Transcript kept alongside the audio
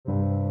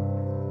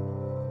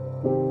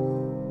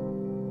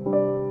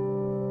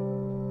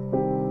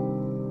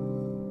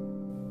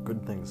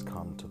Good things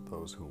come to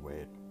those who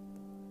wait.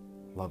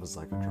 Love is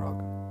like a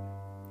drug.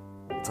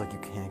 It's like you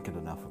can't get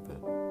enough of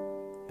it,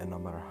 and no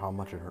matter how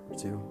much it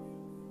hurts you,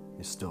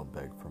 you still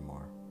beg for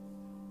more.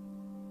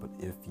 But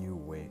if you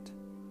wait,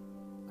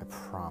 I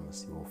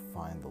promise you will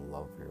find the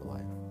love of your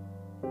life,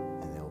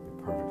 and they will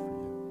be